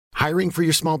Hiring for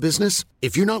your small business?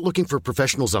 If you're not looking for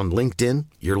professionals on LinkedIn,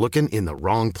 you're looking in the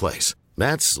wrong place.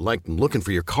 That's like looking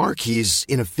for your car keys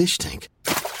in a fish tank.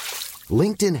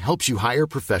 LinkedIn helps you hire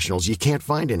professionals you can't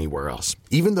find anywhere else,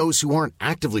 even those who aren't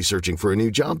actively searching for a new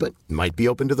job but might be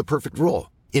open to the perfect role.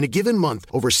 In a given month,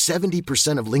 over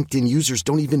 70% of LinkedIn users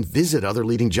don't even visit other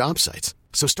leading job sites.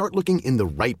 So start looking in the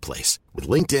right place. With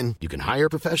LinkedIn, you can hire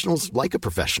professionals like a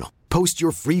professional. Post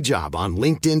your free job on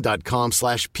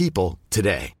linkedin.com/people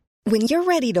today. When you're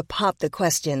ready to pop the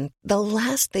question, the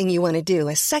last thing you want to do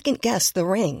is second-guess the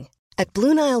ring. At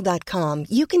BlueNile.com,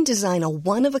 you can design a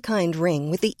one-of-a-kind ring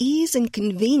with the ease and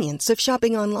convenience of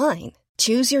shopping online.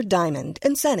 Choose your diamond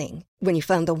and setting. When you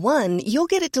find the one, you'll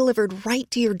get it delivered right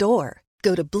to your door.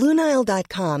 Go to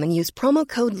BlueNile.com and use promo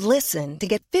code LISTEN to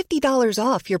get $50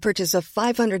 off your purchase of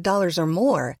 $500 or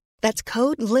more. That's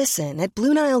code LISTEN at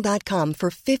BlueNile.com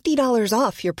for $50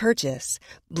 off your purchase.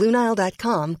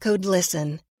 BlueNile.com, code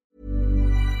LISTEN.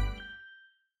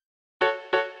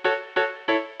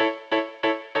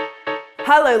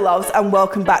 Hello loves and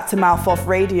welcome back to Mouth Off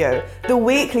Radio, the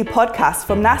weekly podcast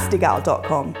from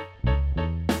nastygal.com.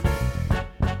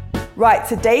 Right,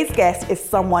 today's guest is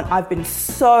someone I've been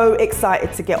so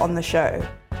excited to get on the show.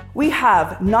 We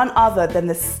have none other than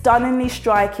the stunningly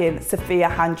striking Sophia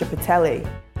Handra-Patelli.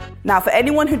 Now, for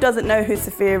anyone who doesn't know who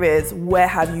Sophia is, where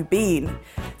have you been?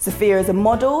 Sophia is a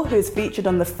model who is featured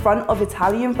on the front of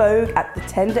Italian Vogue at the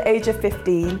tender age of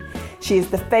 15. She is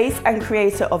the face and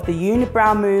creator of the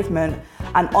unibrow movement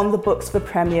and on the books for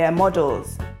Premier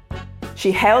Models.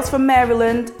 She hails from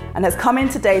Maryland and has come in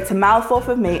today to mouth off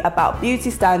with me about beauty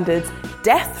standards,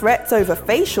 death threats over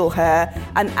facial hair,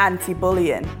 and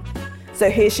anti-bullying. So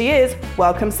here she is.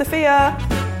 Welcome, Sophia.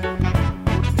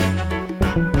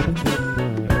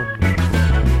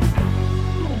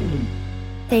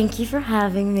 Thank you for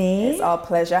having me. It's our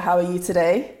pleasure. How are you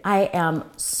today? I am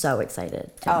so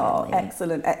excited. Genuinely. Oh,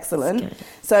 excellent, excellent.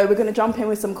 So we're going to jump in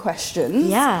with some questions.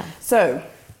 Yeah. So,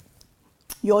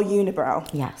 your unibrow.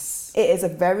 Yes. It is a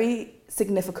very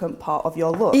significant part of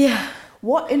your look. Yeah.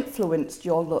 What influenced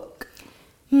your look?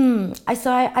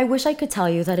 I wish I could tell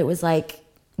you that it was like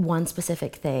one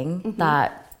specific thing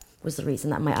that was the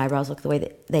reason that my eyebrows look the way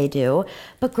that they do.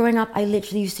 But growing up, I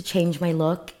literally used to change my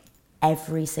look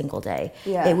every single day.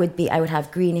 Yeah. I would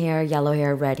have green hair, yellow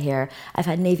hair, red hair. I've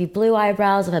had navy blue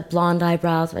eyebrows, I've had blonde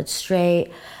eyebrows, I've had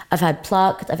straight, I've had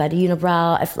plucked, I've had a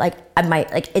unibrow.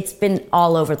 It's been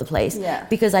all over the place. Yeah.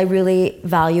 Because I really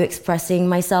value expressing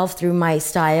myself through my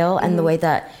style and the way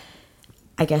that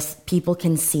I guess people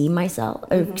can see myself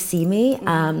or see me.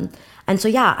 And so,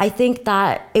 yeah, I think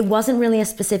that it wasn't really a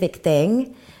specific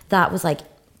thing that was like,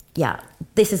 yeah,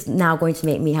 this is now going to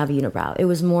make me have a unibrow. It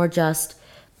was more just,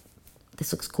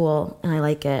 this looks cool and I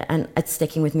like it, and it's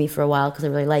sticking with me for a while because I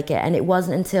really like it. And it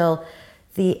wasn't until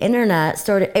the internet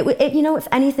started, if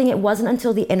anything, it wasn't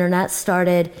until the internet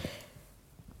started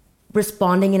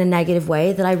responding in a negative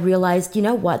way that I realized, you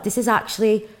know what, this is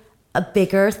actually a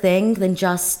bigger thing than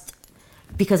just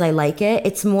because I like it.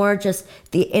 It's more just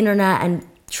the internet and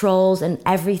trolls and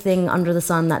everything under the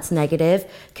sun that's negative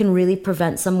can really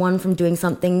prevent someone from doing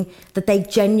something that they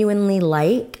genuinely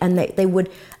like and they would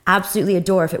absolutely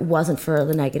adore if it wasn't for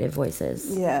the negative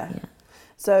voices. Yeah.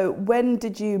 So when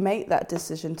did you make that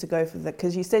decision to go for the,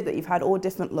 because you said that you've had all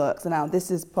different looks and now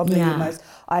this is probably your most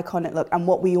iconic look and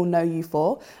what we all know you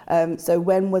for. So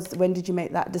when did you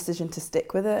make that decision to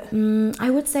stick with it? I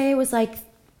would say it was like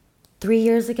 3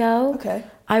 years ago. Okay.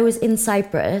 I was in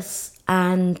Cyprus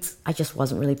and I just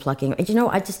wasn't really plucking. You know,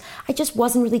 I just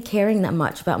wasn't really caring that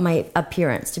much about my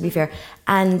appearance, to be fair.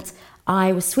 And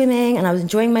I was swimming and I was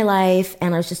enjoying my life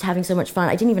and I was just having so much fun.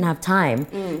 I didn't even have time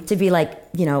to be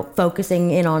like,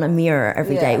 focusing in on a mirror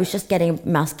every day. It was just getting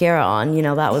mascara on,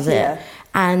 that was it.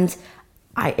 And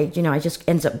I just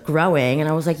ended up growing and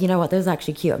I was like, you know what, this is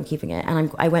actually cute, I'm keeping it.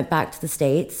 And I went back to the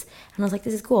States and I was like,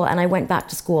 this is cool. And I went back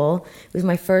to school. It was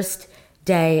my first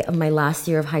day of my last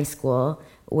year of high school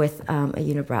with a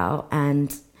unibrow,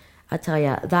 and I tell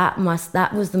you, that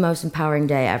was the most empowering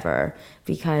day ever,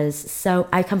 because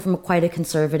I come from quite a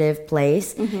conservative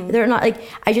place. They're not like,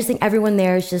 I just think everyone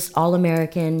there is just all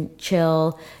American,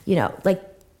 chill,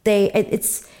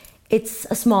 it's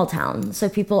a small town, so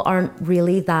people aren't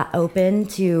really that open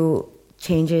to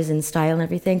changes in style and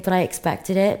everything, but I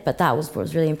expected it, but that was what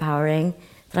was really empowering,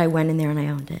 that I went in there and I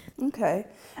owned it. Okay.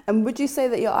 And would you say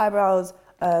that your eyebrows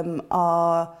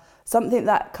are something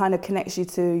that kind of connects you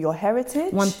to your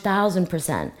heritage?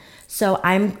 1000%. So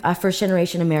I'm a first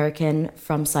generation American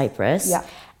from Cyprus. Yeah.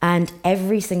 And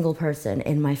every single person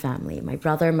in my family, my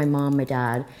brother, my mom, my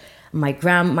dad, my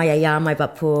grandma, my yaya, my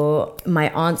bapu,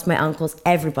 my aunts, my uncles,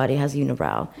 everybody has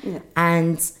unibrow. Yeah.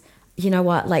 And you know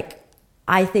what, like,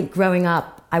 I think growing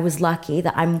up, I was lucky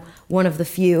that I'm one of the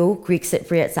few Greek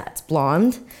Cypriots that's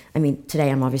blonde. I mean,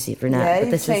 today I'm obviously brunette. Yeah,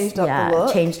 but this changed up the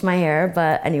look. Changed my hair.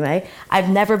 But anyway, I've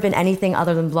never been anything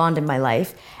other than blonde in my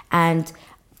life. And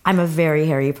I'm a very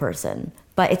hairy person.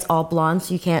 But it's all blonde,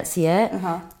 so you can't see it.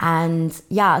 And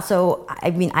yeah, so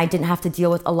I mean, I didn't have to deal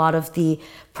with a lot of the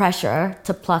pressure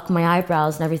to pluck my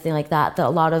eyebrows and everything like that a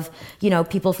lot of, you know,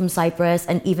 people from Cyprus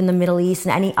and even the Middle East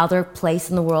and any other place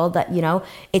in the world that, you know,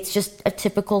 it's just a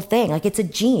typical thing. Like, it's a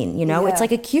gene, you know, it's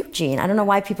like a cute gene. I don't know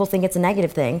why people think it's a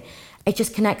negative thing. It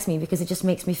just connects me because it just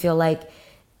makes me feel like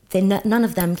none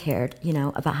of them cared, you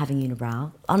know, about having unibrow.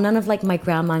 None of, like, my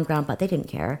grandma and grandpa, they didn't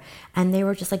care. And they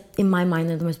were just, like, in my mind,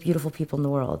 they're the most beautiful people in the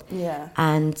world. Yeah.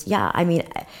 And yeah, I mean,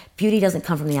 beauty doesn't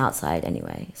come from the outside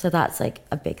anyway. So that's, like,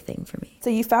 a big thing for me. So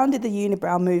you founded the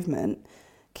unibrow movement.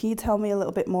 Can you tell me a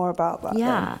little bit more about that?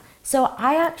 Yeah. Then? So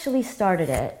I actually started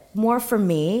it more for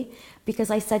me because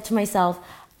I said to myself,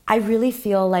 I really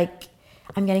feel like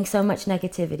I'm getting so much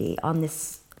negativity on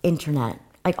this internet,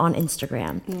 like on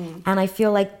Instagram. And I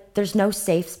feel like there's no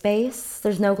safe space.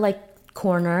 There's no, like,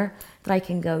 corner that I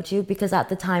can go to, because at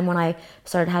the time when I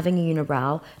started having a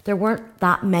unibrow, there weren't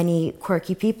that many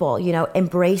quirky people, you know,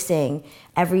 embracing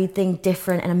everything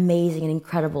different and amazing and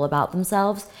incredible about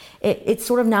themselves. It's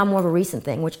sort of now more of a recent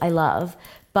thing, which I love.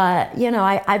 But, you know,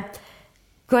 I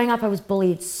growing up, I was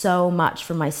bullied so much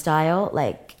for my style.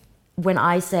 Like, when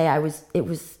I say it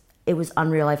was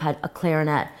unreal. I've had a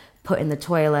clarinet put in the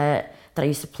toilet that I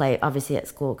used to play, obviously, at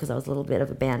school, because I was a little bit of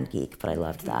a band geek, but I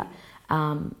loved that.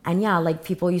 And yeah, like,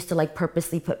 people used to, like,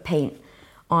 purposely put paint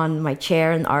on my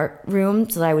chair in the art room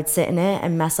so that I would sit in it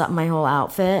and mess up my whole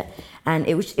outfit. And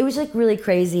it was like really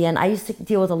crazy, and I used to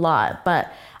deal with a lot.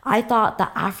 But I thought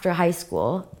that after high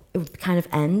school, it would kind of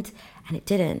end, and it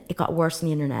didn't. It got worse on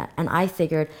the internet. And I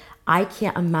figured, I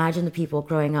can't imagine the people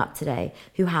growing up today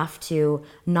who have to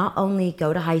not only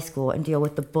go to high school and deal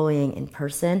with the bullying in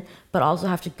person, but also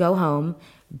have to go home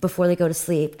before they go to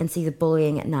sleep and see the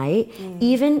bullying at night.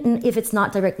 Even if it's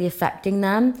not directly affecting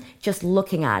them, just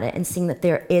looking at it and seeing that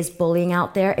there is bullying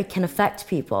out there, it can affect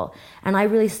people. And I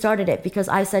really started it because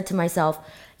I said to myself,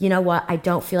 you know what, I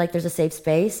don't feel like there's a safe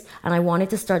space, and I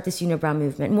wanted to start this unibrow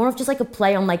movement, more of just like a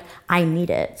play on, like, I need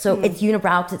it. So it's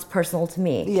unibrow because it's personal to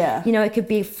me. Yeah. You know, it could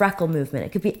be freckle movement.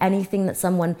 It could be anything that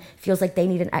someone feels like they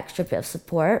need an extra bit of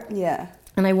support. Yeah.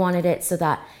 And I wanted it so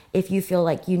that if you feel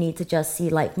like you need to just see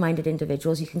like-minded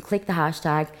individuals, you can click the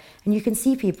hashtag and you can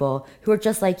see people who are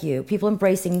just like you, people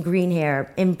embracing green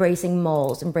hair, embracing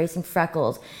moles, embracing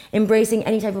freckles, embracing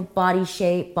any type of body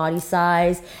shape, body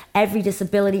size, every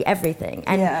disability, everything,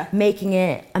 and making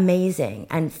it amazing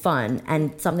and fun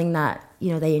and something that,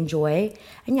 you know, they enjoy.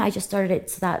 And yeah, I just started it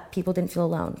so that people didn't feel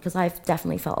alone, because I've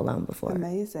definitely felt alone before.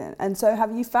 Amazing. And so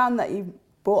have you found that you've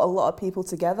brought a lot of people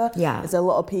together? Yeah. Is there a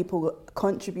lot of people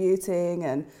contributing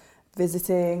and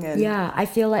visiting? And yeah, I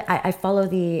feel like I follow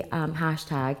the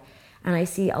hashtag, and I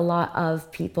see a lot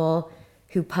of people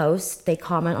who post, they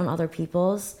comment on other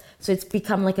people's. So it's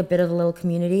become like a bit of a little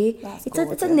community.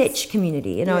 It's a niche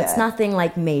community, you know, it's nothing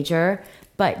like major,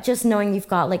 but just knowing you've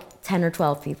got like 10 or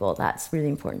 12 people, that's really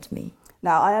important to me.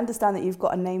 Now, I understand that you've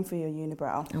got a name for your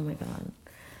unibrow. Oh my God.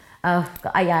 Oh,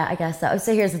 yeah, I guess so.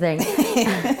 So here's the thing.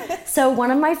 So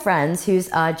one of my friends who's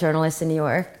a journalist in New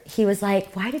York, he was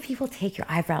like, why do people take your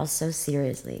eyebrows so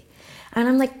seriously? And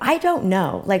I'm like, I don't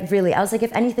know. Like, really, I was like,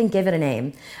 if anything, give it a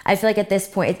name. I feel like at this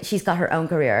point, she's got her own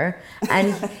career.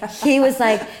 And he was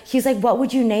like, what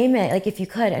would you name it? Like, if you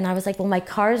could. And I was like, well, my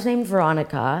car's named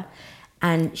Veronica,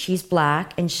 and she's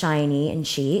black and shiny and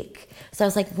chic. So I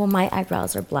was like, well, my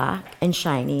eyebrows are black and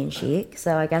shiny and chic.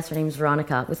 So I guess her name's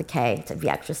Veronica with a K to be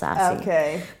extra sassy.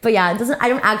 Okay. But yeah, I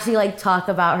don't actually like talk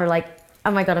about her like,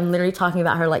 oh my God, I'm literally talking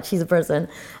about her like she's a person.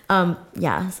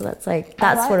 Yeah, so that's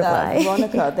sort of why.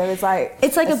 Veronica, there is like,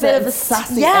 it's like a bit of a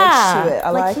sassy edge to it. I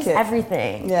like she's it.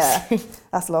 Everything. Yeah,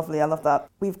 that's lovely. I love that.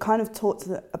 We've kind of talked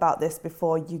about this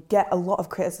before. You get a lot of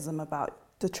criticism about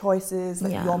the choices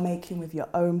that you're making with your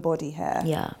own body hair.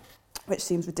 Yeah. Which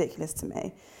seems ridiculous to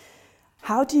me.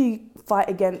 How do you fight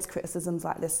against criticisms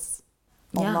like this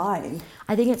online?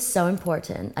 I think it's so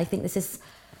important. I think this is,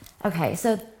 okay,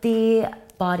 so the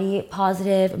body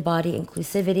positive and body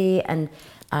inclusivity and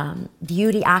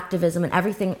beauty activism and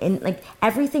everything,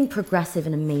 everything progressive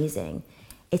and amazing.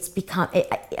 It's become,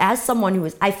 as someone who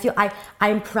is, I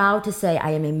am proud to say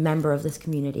I am a member of this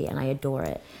community and I adore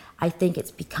it. I think it's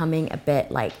becoming a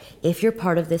bit like, if you're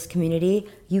part of this community,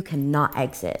 you cannot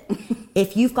exit.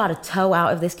 If you've got a toe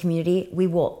out of this community, we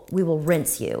will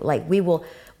rinse you. Like, we will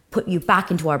put you back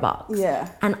into our box.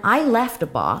 Yeah. And I left a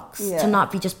box to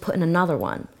not be just put in another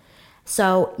one.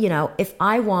 So, you know, if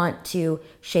I want to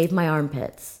shave my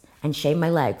armpits and shave my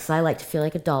legs, I like to feel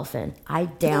like a dolphin, I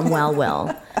damn well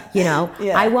will. You know,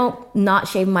 I won't not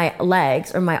shave my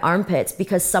legs or my armpits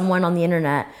because someone on the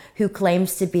internet who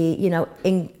claims to be, you know,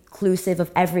 inclusive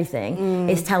of everything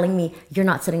is telling me you're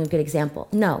not setting a good example.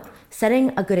 No,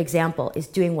 setting a good example is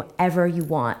doing whatever you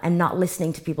want and not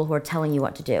listening to people who are telling you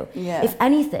what to do. If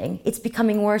anything, it's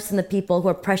becoming worse than the people who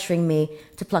are pressuring me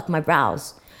to pluck my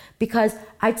brows. Because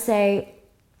I'd say,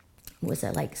 was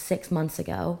it like 6 months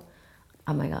ago?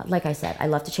 Oh my God, like I said, I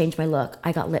love to change my look.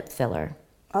 I got lip filler.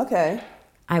 Okay.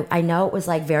 I know it was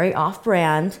like very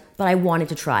off-brand, but I wanted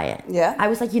to try it. Yeah. I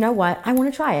was like, you know what? I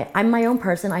want to try it. I'm my own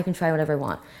person. I can try whatever I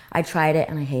want. I tried it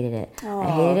and I hated it. Aww.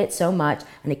 I hated it so much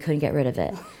and I couldn't get rid of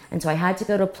it. And so I had to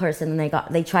go to a person and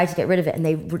they tried to get rid of it and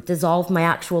they dissolved my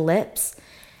actual lips.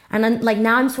 And then like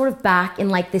now I'm sort of back in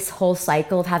like this whole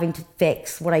cycle of having to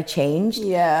fix what I changed.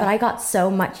 Yeah. But I got so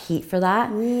much heat for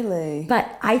that. Really?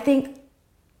 But I think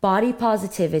body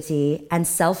positivity and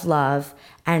self-love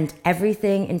and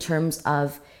everything in terms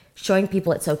of showing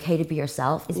people it's okay to be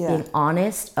yourself is being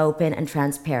honest, open, and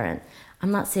transparent. I'm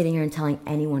not sitting here and telling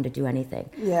anyone to do anything.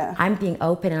 Yeah. I'm being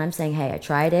open and I'm saying, hey, I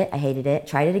tried it, I hated it.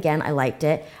 Tried it again, I liked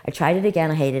it. I tried it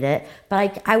again, I hated it.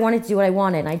 But I wanted to do what I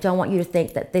wanted, and I don't want you to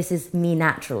think that this is me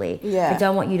naturally. Yeah. I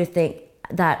don't want you to think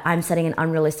that I'm setting an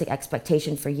unrealistic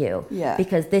expectation for you. Yeah.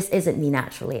 Because this isn't me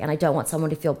naturally, and I don't want someone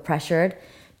to feel pressured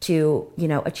to, you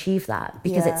know, achieve that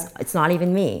because it's not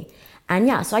even me. And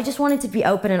yeah, so I just wanted to be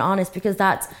open and honest because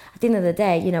that's, at the end of the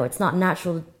day, you know, it's not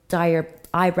natural to dye your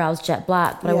eyebrows jet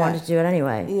black, but I wanted to do it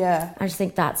anyway. Yeah. I just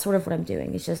think that's sort of what I'm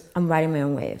doing. It's just, I'm riding my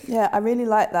own wave. Yeah, I really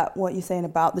like that, what you're saying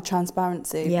about the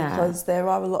transparency, because there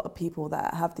are a lot of people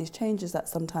that have these changes that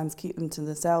sometimes keep them to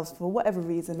themselves for whatever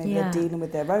reason. Maybe they're dealing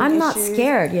with their own issues. I'm not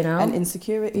scared, you know. And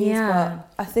insecurities,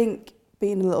 but I think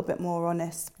being a little bit more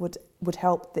honest would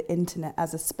help the internet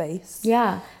as a space.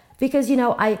 Yeah. Because, you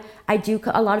know, I do,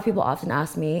 a lot of people often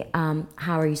ask me,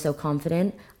 how are you so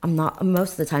confident? I'm not,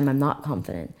 most of the time I'm not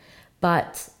confident.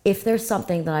 But if there's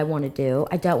something that I want to do,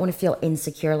 I don't want to feel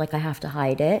insecure, like I have to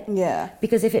hide it. Yeah.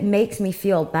 Because if it makes me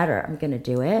feel better, I'm going to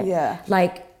do it. Yeah.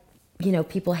 Like, you know,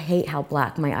 people hate how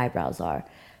black my eyebrows are.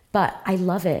 But I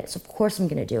love it, so of course I'm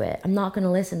going to do it. I'm not going to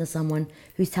listen to someone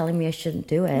who's telling me I shouldn't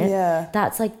do it. Yeah.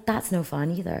 That's no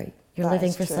fun either. You're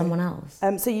living for someone else.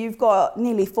 So you've got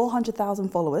nearly 400,000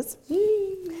 followers,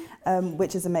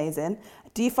 which is amazing.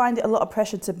 Do you find it a lot of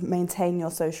pressure to maintain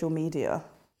your social media?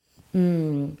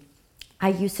 I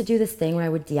used to do this thing where I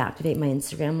would deactivate my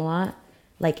Instagram a lot,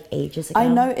 like ages ago. I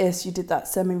noticed you did that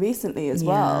semi-recently as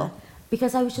well.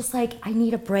 Because I was just like, I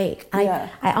need a break.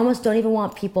 I almost don't even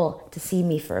want people to see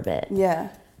me for a bit. Yeah.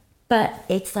 But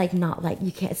it's like not like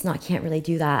you can't really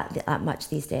do that much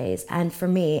these days. And for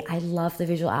me, I love the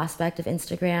visual aspect of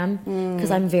Instagram because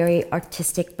I'm very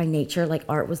artistic by nature. Like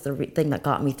art was the thing that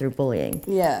got me through bullying.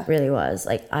 Yeah, really was.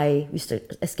 Like I used to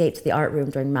escape to the art room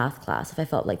during math class if I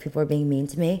felt like people were being mean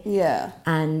to me. Yeah.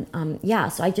 And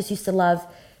so I just used to love,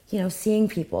 you know, seeing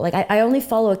people. Like I only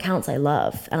follow accounts I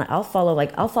love, and I'll follow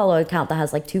an account that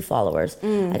has like 2 followers.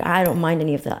 Like I don't mind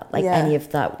any of that, any of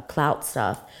that clout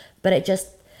stuff. But it just,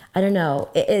 I don't know.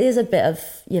 It is a bit of,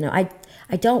 you know, I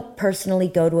don't personally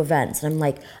go to events and I'm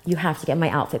like, you have to get my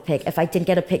outfit pic. If I didn't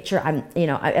get a picture, I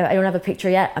don't have a picture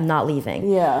yet, I'm not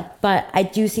leaving. Yeah. But I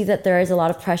do see that there is a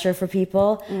lot of pressure for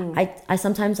people. I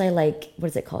sometimes like, what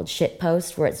is it called? Shit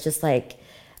post, where it's just like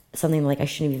something like I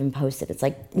shouldn't even post it. It's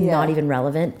like not even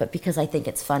relevant, but because I think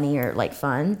it's funny or like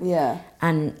fun. Yeah.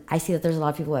 And I see that there's a lot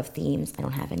of people who have themes. I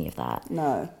don't have any of that.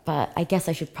 No. But I guess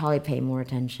I should probably pay more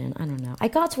attention. I don't know. I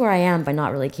got to where I am by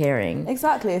not really caring.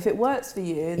 Exactly. If it works for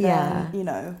you, then, you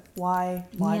know, why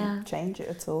change it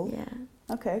at all? Yeah.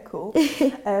 Okay, cool.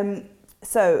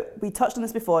 So we touched on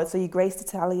this before. So you graced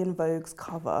Italian Vogue's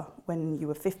cover when you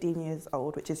were 15 years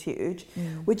old, which is huge.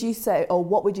 Would you say, or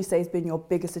what would you say has been your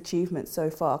biggest achievement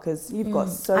so far? Because you've got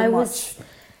so much.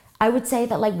 I would say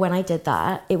that like when I did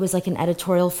that, it was like an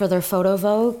editorial for their Photo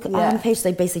Vogue page. So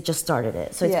they basically just started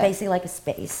it. So it's basically like a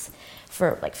space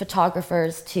for like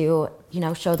photographers to, you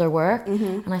know, show their work.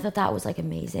 And I thought that was like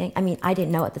amazing. I mean, I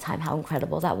didn't know at the time how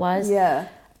incredible that was. Yeah.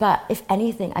 But if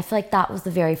anything, I feel like that was the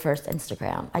very first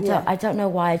Instagram. I don't know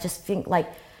why. I just think like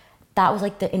that was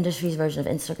like the industry's version of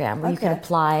Instagram, where you could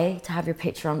apply to have your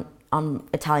picture on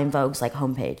Italian Vogue's like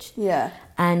homepage. Yeah.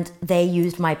 And they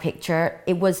used my picture.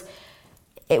 It was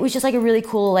just like a really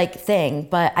cool like thing.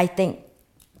 But I think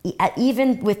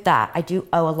even with that, I do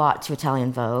owe a lot to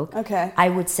Italian Vogue. Okay. I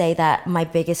would say that my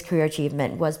biggest career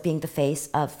achievement was being the face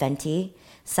of Fenty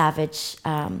Savage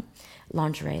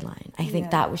lingerie line. I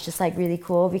think that was just like really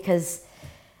cool because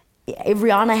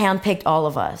Rihanna handpicked all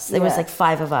of us. There was like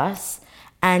 5 of us.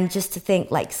 And just to think,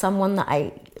 like, someone that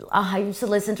I used to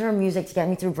listen to her music to get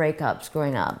me through breakups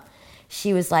growing up.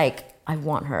 She was like, I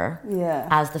want her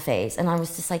as the face. And I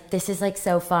was just like, this is like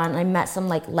so fun. I met some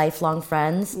like lifelong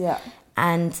friends. Yeah.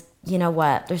 And you know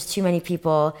what? There's too many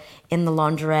people in the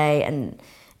lingerie and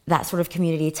that sort of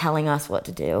community telling us what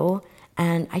to do.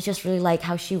 And I just really like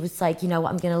how she was like, you know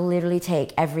what, I'm going to literally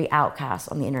take every outcast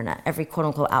on the internet, every quote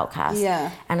unquote outcast.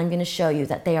 Yeah. And I'm going to show you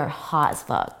that they are hot as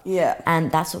fuck. Yeah.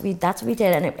 And that's what we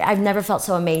did. And I've never felt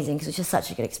so amazing because it was just such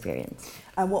a good experience.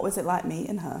 And what was it like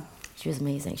meeting her? She was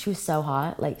amazing. She was so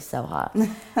hot, like so hot.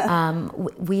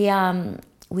 We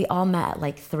all met at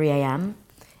like 3 a.m.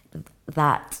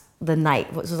 the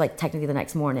night, which was like technically the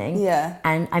next morning. Yeah.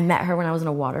 And I met her when I was in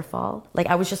a waterfall. Like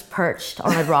I was just perched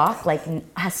on a rock, like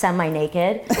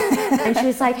semi-naked. And she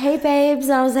was like, hey babes.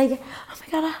 And I was like, oh my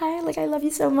God, hi, like I love you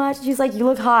so much. And she was like, you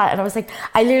look hot. And I was like,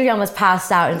 I literally almost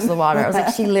passed out into the water. I was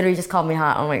like, she literally just called me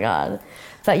hot, oh my God.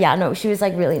 But yeah, no, she was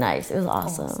like really nice. It was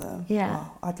awesome. Yeah.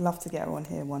 Oh, I'd love to get her on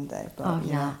here one day. But, oh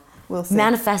yeah. We'll see.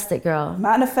 Manifest it, girl.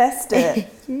 Manifest it.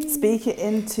 Speak it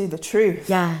into the truth.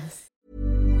 Yes.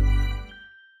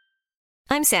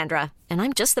 I'm Sandra, and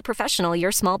I'm just the professional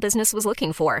your small business was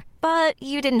looking for. But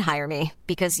you didn't hire me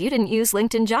because you didn't use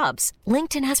LinkedIn Jobs.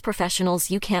 LinkedIn has professionals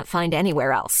you can't find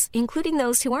anywhere else, including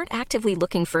those who aren't actively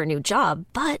looking for a new job,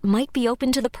 but might be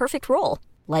open to the perfect role,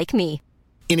 like me.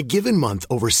 In a given month,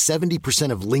 over 70%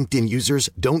 of LinkedIn users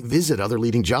don't visit other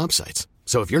leading job sites.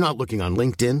 So if you're not looking on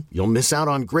LinkedIn, you'll miss out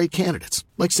on great candidates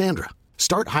like Sandra.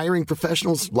 Start hiring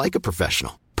professionals like a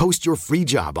professional. Post your free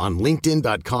job on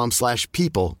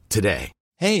linkedin.com/people today.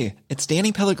 Hey, it's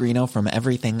Danny Pellegrino from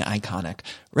Everything Iconic.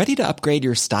 Ready to upgrade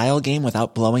your style game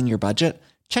without blowing your budget?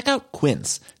 Check out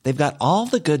Quince. They've got all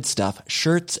the good stuff,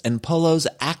 shirts and polos,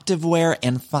 activewear,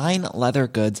 and fine leather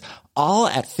goods, all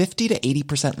at 50 to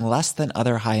 80% less than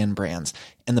other high-end brands.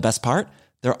 And the best part?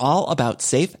 They're all about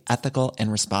safe, ethical,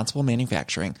 and responsible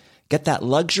manufacturing. Get that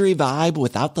luxury vibe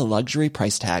without the luxury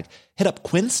price tag. Hit up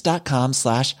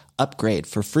quince.com/upgrade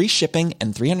for free shipping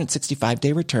and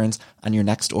 365-day returns on your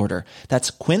next order.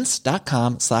 That's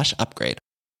quince.com/upgrade.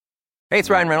 Hey, it's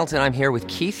Ryan Reynolds, and I'm here with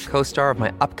Keith, co-star of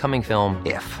my upcoming film,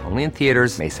 If, only in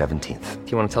theaters May 17th.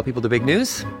 Do you want to tell people the big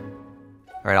news?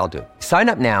 All right, I'll do it. Sign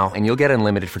up now and you'll get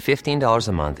unlimited for $15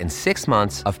 a month and 6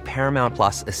 months of Paramount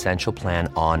Plus Essential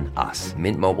Plan on us.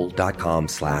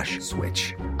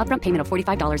 MintMobile.com/switch. Upfront payment of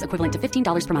 $45 equivalent to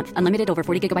 $15 per month. Unlimited over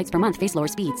 40 gigabytes per month. Face lower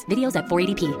speeds. Videos at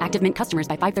 480p. Active Mint customers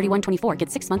by 531.24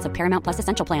 get 6 months of Paramount Plus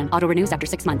Essential Plan. Auto renews after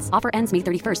 6 months. Offer ends May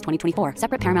 31st, 2024.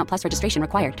 Separate Paramount Plus registration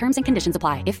required. Terms and conditions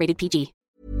apply if rated PG.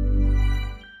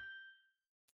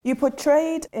 You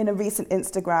portrayed in a recent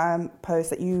Instagram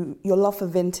post that your love for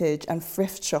vintage and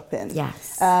thrift shopping.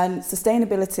 Yes. And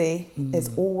sustainability is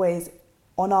always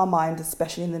on our mind,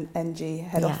 especially in the NG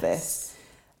head office.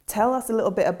 Tell us a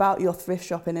little bit about your thrift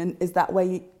shopping, and is that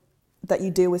way that you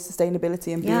deal with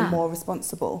sustainability and being more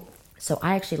responsible? So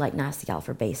I actually like Nasty Gal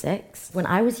for basics. When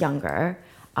I was younger,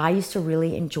 I used to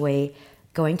really enjoy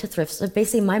going to thrift stores.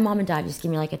 Basically, my mom and dad used to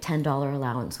give me like a $10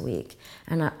 allowance a week.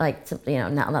 And I, like, you know,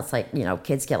 now that's like, you know,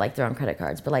 kids get like their own credit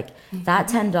cards. But like that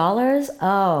 $10,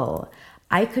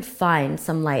 I could find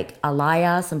some like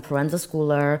Alaya, some Proenza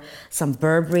Schooler, some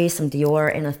Burberry, some Dior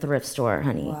in a thrift store,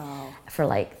 honey. Wow. For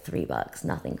like $3.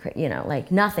 Nothing crazy, you know,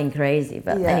 like nothing crazy.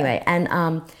 But anyway, and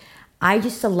I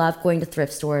used to love going to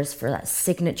thrift stores for that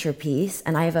signature piece.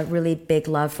 And I have a really big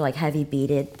love for like heavy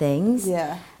beaded things.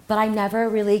 Yeah. But I never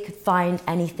really could find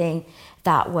anything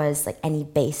that was like any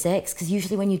basics, because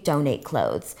usually when you donate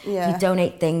clothes, you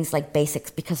donate things like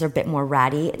basics because they're a bit more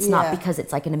ratty. It's not because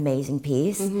it's like an amazing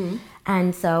piece.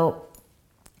 And so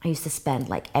I used to spend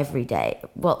like every day,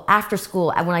 well, after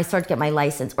school, when I started to get my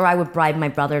license, or I would bribe my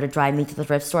brother to drive me to the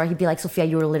thrift store. He'd be like, Sophia,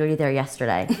 you were literally there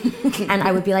yesterday. And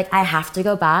I would be like, I have to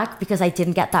go back because I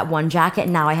didn't get that one jacket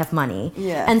and now I have money.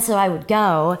 And so I would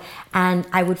go and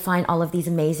I would find all of these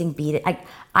amazing beaded,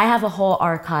 I have a whole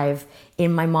archive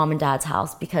in my mom and dad's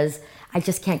house because I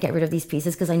just can't get rid of these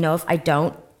pieces, because I know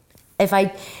if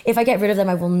I get rid of them,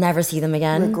 I will never see them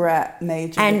again.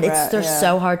 Major and regret. They're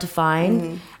so hard to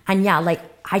find. And like,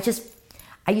 I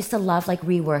used to love like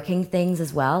reworking things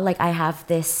as well. Like I have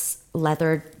this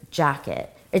leather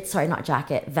jacket.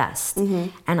 Vest.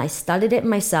 And I studded it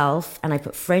myself, and I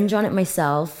put fringe on it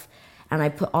myself, and I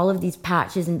put all of these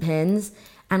patches and pins.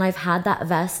 And I've had that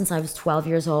vest since I was 12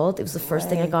 years old. It was the first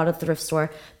thing I got at the thrift store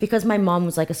because my mom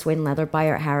was like a suede and leather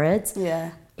buyer at Harrods.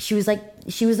 Yeah. She was like,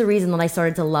 she was the reason that I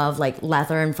started to love like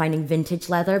leather and finding vintage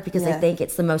leather, because I think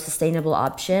it's the most sustainable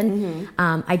option.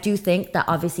 I do think that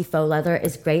obviously faux leather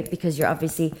is great because you're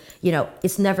obviously, you know,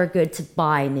 it's never good to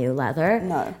buy new leather.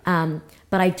 No.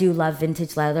 But I do love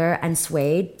vintage leather and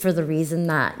suede for the reason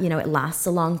that, you know, it lasts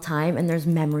a long time and there's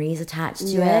memories attached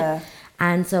to it.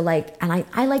 And so like, and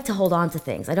I like to hold on to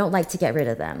things. I don't like to get rid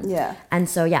of them. Yeah. And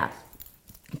so, yeah,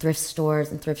 thrift stores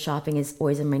and thrift shopping is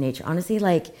always in my nature. Honestly,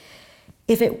 like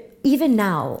even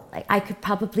now, like, I could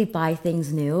probably buy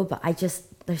things new, but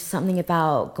there's something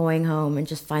about going home and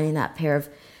just finding that pair of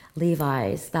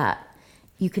Levi's that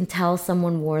you can tell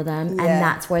someone wore them, and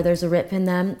that's where there's a rip in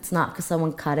them. It's not because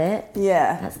someone cut it.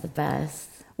 Yeah. That's the best.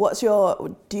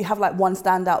 Do you have like one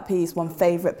standout piece, one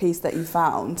favorite piece that you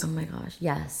found? Oh my gosh,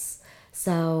 yes.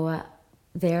 So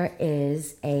there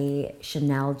is a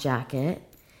Chanel jacket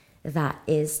that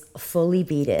is fully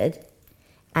beaded,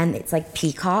 and it's like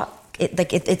peacock.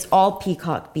 It's all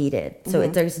peacock beaded. So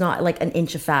there's not like an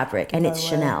inch of fabric, and it's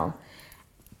Chanel.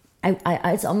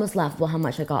 It's almost laughable how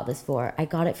much I got this for. I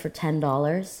got it for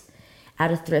 $10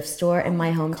 at a thrift store in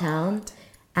my hometown.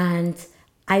 And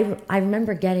I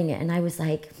remember getting it and I was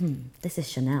like, this is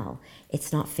Chanel.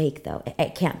 It's not fake though.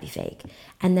 It can't be fake.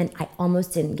 And then I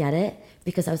almost didn't get it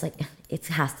because I was like, it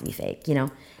has to be fake, you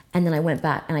know? And then I went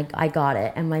back and I got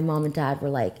it, and my mom and dad were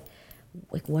like,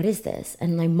 what is this?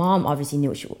 And my mom obviously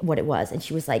knew what it was, and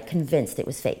she was like convinced it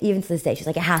was fake. Even to this day, she's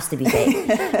like, it has to be fake.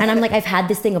 And I'm like, I've had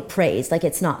this thing appraised, like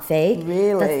it's not fake.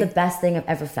 Really? That's the best thing I've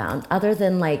ever found, other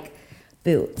than like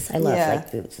boots. I love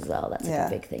like boots as well. That's like a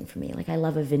big thing for me. Like I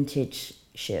love a vintage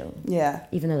shoe. Yeah.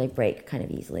 Even though they break kind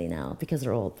of easily now because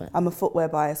they're old. But I'm a footwear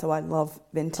buyer, so I love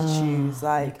vintage shoes.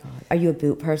 Like, are you a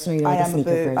boot person or are you like a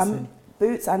sneaker person?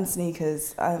 Boots and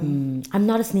sneakers. I'm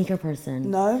not a sneaker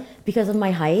person. No? Because of my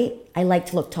height, I like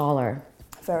to look taller.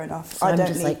 Fair enough. So I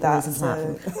don't need that.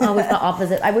 So. Oh, it's the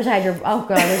opposite. I wish I had your... Oh,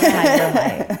 girl, I wish I had your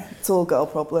height. It's all girl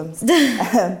problems.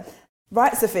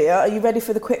 Right, Sophia, are you ready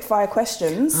for the quick fire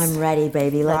questions? I'm ready,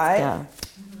 baby. Let's go.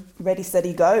 Ready,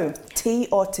 steady, go. Tea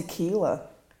or tequila?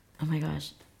 Oh, my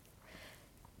gosh.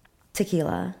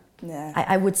 Tequila. Yeah.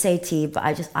 I would say tea, but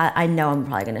I know I'm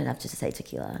probably going to have to say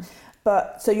tequila.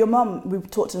 But, so your mum, we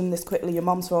talked on this quickly, your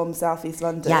mum's from South East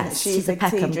London. Yes, she's a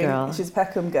Peckham girl. She's a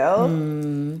Peckham girl.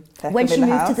 Peckham when she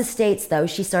moved to the States, though,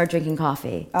 she started drinking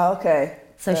coffee. Oh, okay.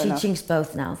 So she drinks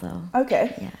both now, though.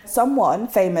 Okay. Yeah. Someone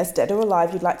famous, dead or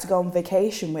alive, you'd like to go on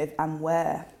vacation with, and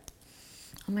where?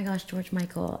 Oh my gosh, George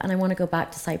Michael. And I want to go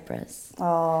back to Cyprus.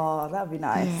 Oh, that would be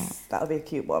nice. Yeah. That would be a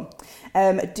cute one.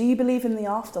 Do you believe in the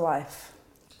afterlife?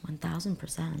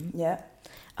 1000%. Yeah.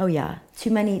 Oh yeah,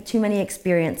 too many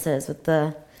experiences with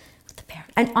the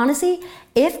parents. And honestly,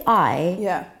 if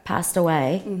I passed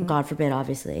away, God forbid,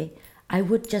 obviously, I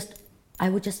would just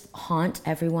haunt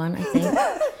everyone. I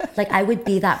think, like I would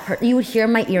be that person. You would hear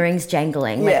my earrings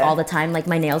jangling like all the time, like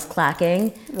my nails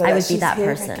clacking. I would be that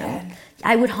person. Again.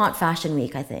 I would haunt Fashion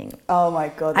Week. I think. Oh my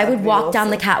God! I would walk down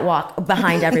the catwalk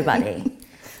behind everybody.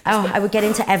 I would get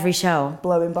into every show.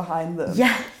 Blowing behind them.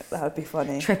 Yeah. That would be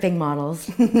funny. Tripping models.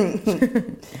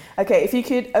 Okay, if you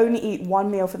could only eat one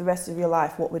meal for the rest of your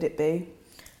life, what would it be?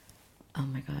 Oh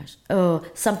my gosh. Oh,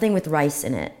 something with rice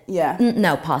in it. Yeah.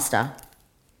 No, pasta.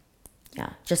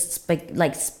 Yeah, just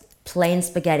plain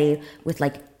spaghetti with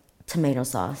like tomato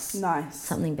sauce. Nice.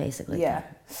 Something basic like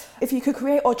that. If you could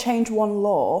create or change one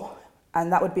law,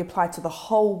 and that would be applied to the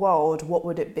whole world, what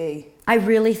would it be? I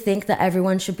really think that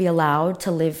everyone should be allowed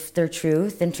to live their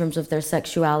truth in terms of their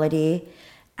sexuality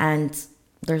and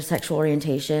their sexual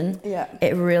orientation. Yeah.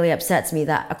 It really upsets me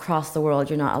that across the world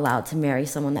you're not allowed to marry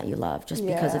someone that you love just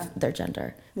because of their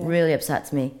gender. Yeah. Really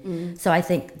upsets me. So I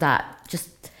think that just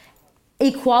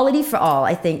equality for all,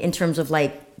 I think, in terms of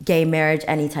like gay marriage,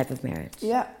 any type of marriage.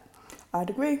 Yeah,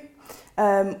 I'd agree.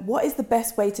 What is the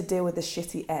best way to deal with a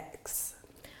shitty ex?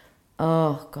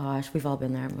 Oh gosh, we've all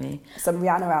been there, haven't we? Some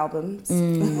Rihanna albums.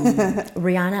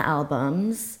 Rihanna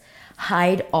albums.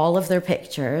 Hide all of their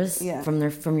pictures from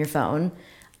your phone.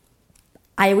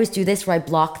 I always do this where I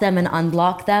block them and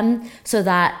unblock them so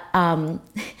that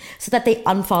they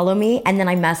unfollow me, and then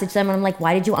I message them and I'm like,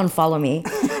 why did you unfollow me?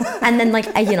 And then like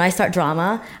I start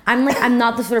drama. I'm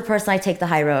not the sort of person I take the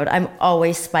high road. I'm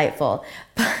always spiteful.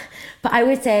 But I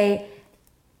would say,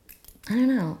 I don't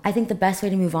know. I think the best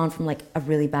way to move on from like a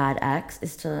really bad ex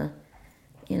is to,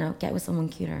 get with someone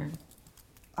cuter.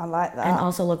 I like that. And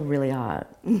also look really hot.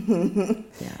 Yeah.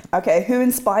 Okay, who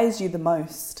inspires you the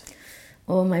most?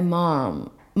 Oh, my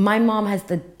mom. My mom has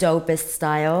the dopest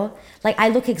style. Like, I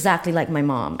look exactly like my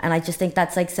mom. And I just think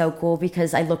that's like so cool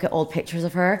because I look at old pictures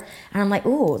of her and I'm like,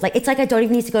 ooh, like, it's like I don't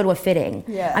even need to go to a fitting.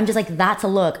 Yeah. I'm just like, that's a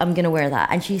look, I'm gonna wear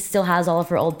that. And she still has all of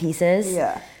her old pieces.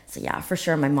 Yeah. So yeah, for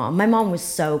sure, my mom. My mom was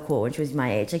so cool when she was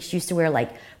my age. Like, she used to wear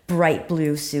like bright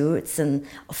blue suits and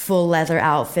full leather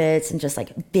outfits and just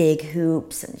like big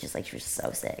hoops and just like, she was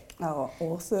so sick. Oh,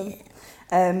 awesome.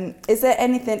 Is there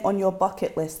anything on your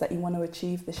bucket list that you want to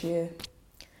achieve this year?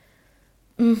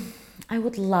 I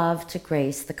would love to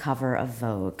grace the cover of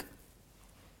Vogue.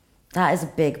 That is a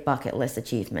big bucket list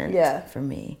achievement for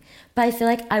me. But I feel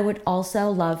like I would also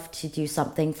love to do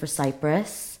something for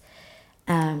Cyprus.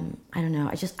 I don't know.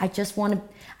 I just want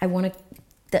to,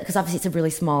 because obviously it's a really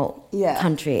small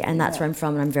country, and that's where I'm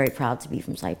from, and I'm very proud to be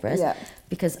from Cyprus. Yeah.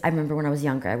 Because I remember when I was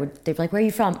younger, they'd be like, "Where are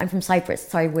you from?" "I'm from Cyprus."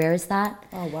 "Sorry, where is that?"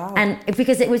 Oh wow! And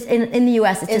because it was in the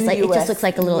US, it's just like it just looks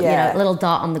like a little a little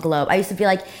dot on the globe. I used to be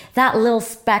like, that little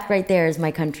speck right there is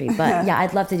my country. But yeah,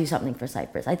 I'd love to do something for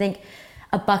Cyprus. I think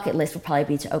a bucket list would probably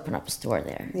be to open up a store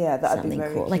there. Yeah, that'd something be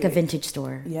very cool, cute. like a vintage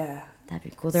store. Yeah, that'd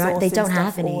be cool. They don't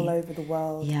have any all over the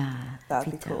world. Yeah,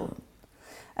 that'd be cool.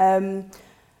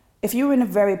 If you were in a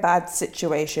very bad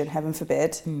situation, heaven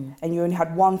forbid, and you only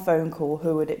had one phone call,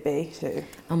 who would it be to?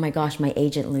 Oh my gosh, my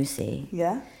agent Lucy.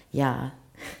 Yeah? Yeah.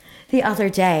 The other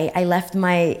day, I left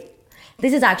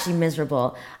this is actually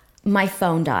miserable. My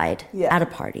phone died at a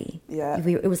party. Yeah.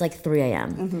 It was like 3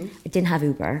 a.m. Mm-hmm. I didn't have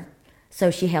Uber. So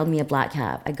she hailed me a black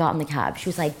cab. I got in the cab. She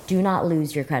was like, "Do not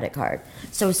lose your credit card."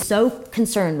 So I was so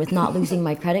concerned with not losing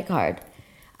my credit card.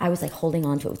 I was like holding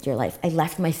on to it with your life. I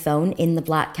left my phone in the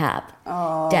black cab,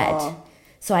 dead.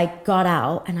 So I got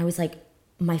out and I was like,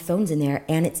 my phone's in there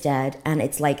and it's dead and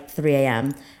it's like 3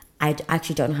 a.m. I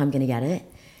actually don't know how I'm gonna get it.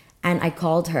 And I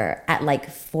called her at like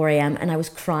 4 a.m. and I was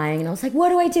crying and I was like, "What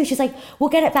do I do?" She's like, "We'll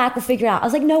get it back, we'll figure it out." I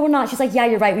was like, "No, we're not." She's like, "Yeah,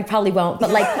 you're right, we probably won't,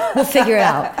 but like, we'll figure it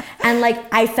out." And like,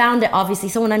 I found it, obviously,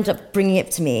 someone ended up bringing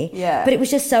it to me. Yeah. But it was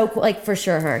just so cool, like for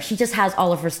sure her. She just has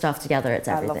all of her stuff together, it's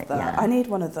everything. I love that. Yeah. I need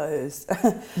one of those.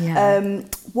 Yeah.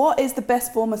 What is the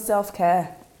best form of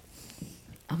self-care?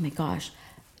 Oh my gosh.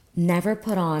 Never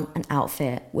put on an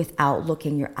outfit without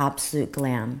looking your absolute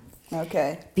glam.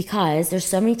 Okay. Because there's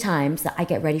so many times that I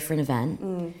get ready for an event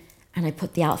and I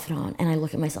put the outfit on and I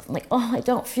look at myself and I'm like, oh, I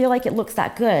don't feel like it looks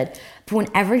that good. But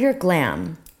whenever you're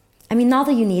glam, I mean, not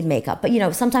that you need makeup, but you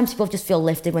know, sometimes people just feel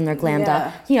lifted when they're glammed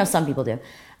up. You know, some people do.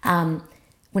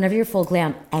 Whenever you're full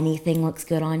glam, anything looks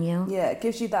good on you. Yeah, it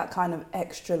gives you that kind of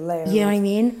extra layer. You know what I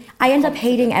mean? I end up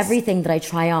hating everything that I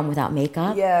try on without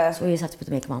makeup. Yeah. So I always have to put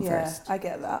the makeup on first. Yeah, I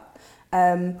get that.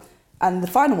 And the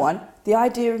final one, the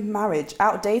idea of marriage,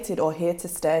 outdated or here to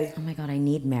stay? Oh my God, I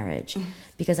need marriage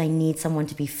because I need someone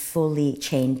to be fully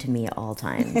chained to me at all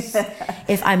times.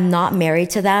 If I'm not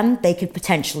married to them, they could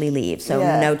potentially leave. So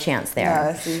no chance there.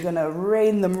 Yeah, so you're going to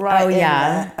rein them right in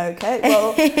there. Okay,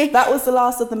 well, that was the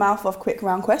last of the Mouth Off Quick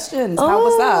Round questions. How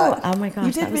was that? Oh my gosh,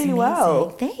 you did that was really amazing. well.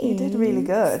 Thanks. You did really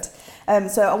good.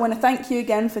 So I want to thank you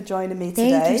again for joining me today.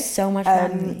 Thank you so much for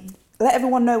having me. Let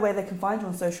everyone know where they can find you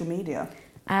on social media.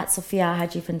 At Sophia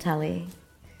Hadjifantelli.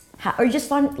 Or just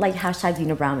find like hashtag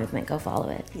Unibrow Movement. Go follow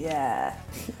it. Yeah.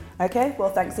 Okay, well,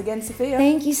 thanks again, Sophia.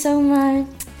 Thank you so much.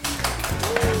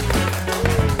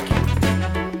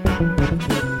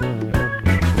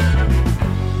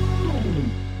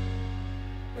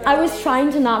 I was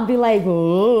trying to not be like,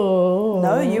 oh.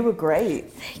 No, you were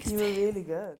great. Thanks, you were really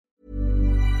good.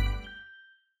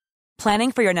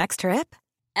 Planning for your next trip?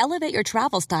 Elevate your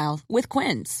travel style with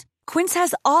Quince. Quince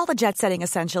has all the jet-setting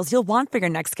essentials you'll want for your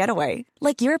next getaway,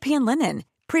 like European linen,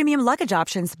 premium luggage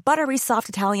options, buttery soft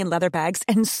Italian leather bags,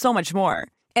 and so much more.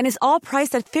 And is all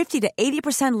priced at 50 to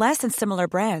 80% less than similar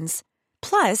brands.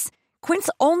 Plus, Quince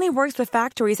only works with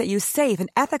factories that use safe and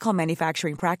ethical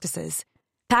manufacturing practices.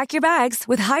 Pack your bags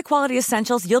with high-quality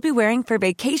essentials you'll be wearing for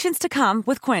vacations to come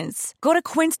with Quince. Go to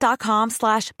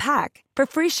quince.com/pack for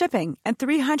free shipping and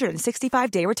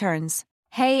 365-day returns.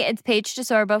 Hey, it's Paige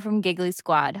DeSorbo from Giggly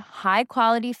Squad. High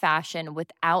quality fashion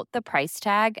without the price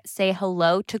tag. Say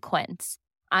hello to Quince.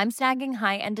 I'm snagging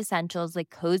high-end essentials like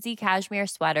cozy cashmere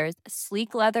sweaters,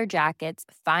 sleek leather jackets,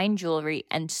 fine jewelry,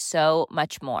 and so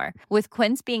much more. With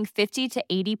Quince being 50 to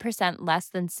 80% less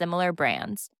than similar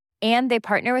brands. And they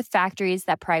partner with factories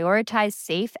that prioritize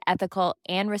safe, ethical,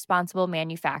 and responsible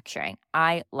manufacturing.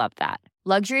 I love that.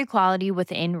 Luxury quality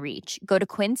within reach. Go to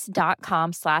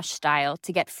quince.com/style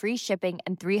to get free shipping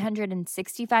and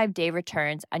 365-day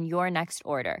returns on your next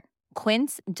order.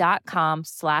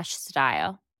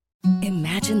 Quince.com/style.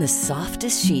 Imagine the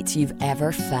softest sheets you've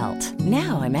ever felt.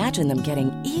 Now imagine them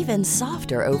getting even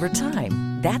softer over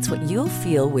time. That's what you'll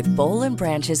feel with Boll &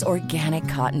 Branch's organic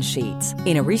cotton sheets.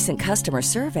 In a recent customer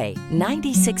survey,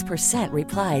 96%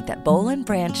 replied that Boll &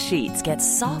 Branch sheets get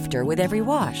softer with every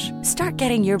wash. Start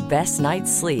getting your best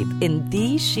night's sleep in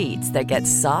these sheets that get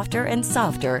softer and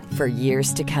softer for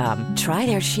years to come. Try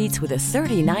their sheets with a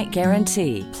 30-night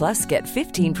guarantee. Plus, get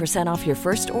 15% off your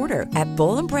first order at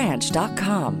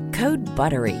bollandbranch.com. Code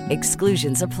BUTTERY.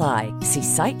 Exclusions apply. See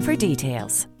site for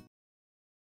details.